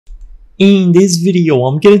In this video,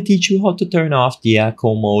 I'm gonna teach you how to turn off the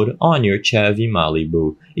echo mode on your Chevy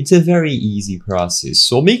Malibu. It's a very easy process,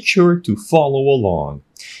 so make sure to follow along.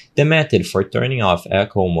 The method for turning off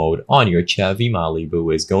echo mode on your Chevy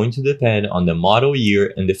Malibu is going to depend on the model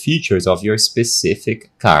year and the features of your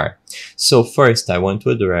specific car. So first, I want to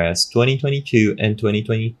address 2022 and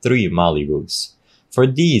 2023 Malibus. For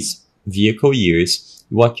these vehicle years,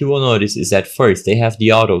 what you will notice is that first, they have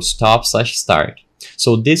the auto stop/start.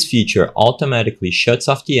 So this feature automatically shuts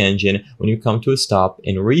off the engine when you come to a stop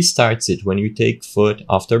and restarts it when you take foot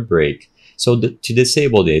off the brake. So to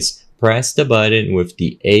disable this, press the button with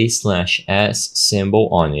the A/S symbol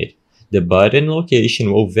on it. The button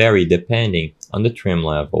location will vary depending on the trim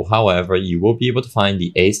level. However, you will be able to find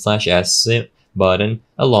the A/S button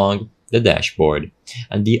along the dashboard.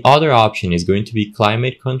 And the other option is going to be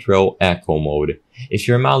climate control echo mode. If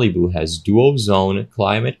your Malibu has dual zone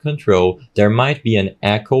climate control, there might be an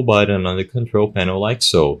echo button on the control panel like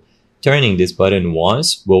so. Turning this button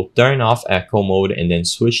once will turn off echo mode and then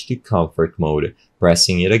switch to comfort mode.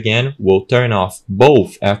 Pressing it again will turn off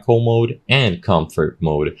both echo mode and comfort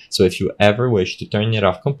mode. So if you ever wish to turn it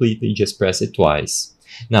off completely, just press it twice.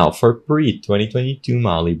 Now, for pre-2022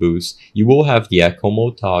 Malibus, you will have the echo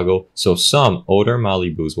mode toggle, so some older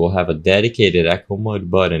Malibus will have a dedicated echo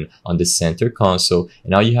mode button on the center console,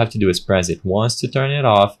 and all you have to do is press it once to turn it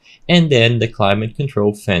off, and then the climate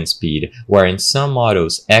control fan speed, where in some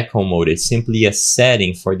models, echo mode is simply a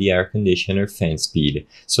setting for the air conditioner fan speed.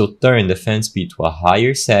 So turn the fan speed to a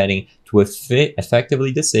higher setting to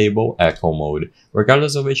effectively disable echo mode.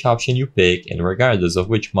 Regardless of which option you pick and regardless of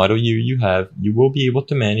which model year you have, you will be able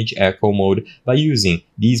to manage echo mode by using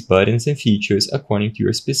these buttons and features according to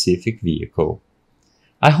your specific vehicle.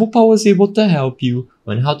 I hope I was able to help you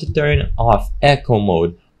on how to turn off echo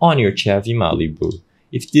mode on your Chevy Malibu.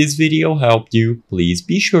 If this video helped you, please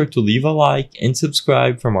be sure to leave a like and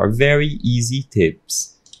subscribe for more very easy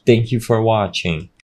tips. Thank you for watching.